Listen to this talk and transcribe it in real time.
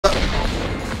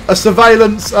a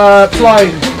surveillance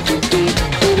plane.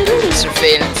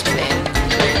 Surveillance plane.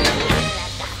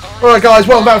 Alright guys,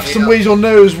 welcome back for some Weezal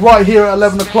news right here at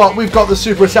 11 o'clock. We've got the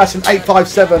Super Assassin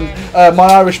 857, my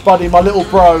Irish buddy, my little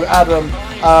bro, Adam,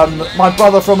 my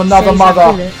brother from another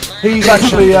mother. He's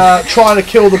actually trying to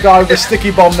kill the guy with the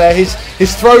sticky bomb there.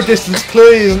 His throw distance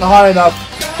clearly isn't high enough,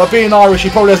 but being Irish, he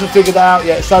probably hasn't figured that out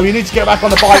yet. So you need to get back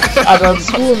on the bike, Adam.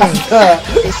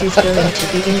 This is going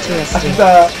to be interesting.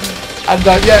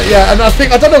 Yeah, and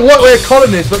I don't know where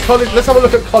Colin is, but Colin, let's have a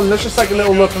look at Colin. Let's just take a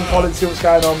little look on Colin, see what's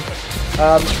going on.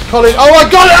 Colin, oh my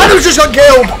god, Adam's just got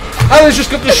killed! Adam's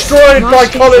just got destroyed by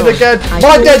Colin again.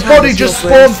 My dead body just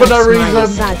spawned for no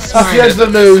reason. That's the end of the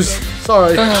news.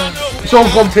 Sorry. It's all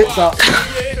gone tits up.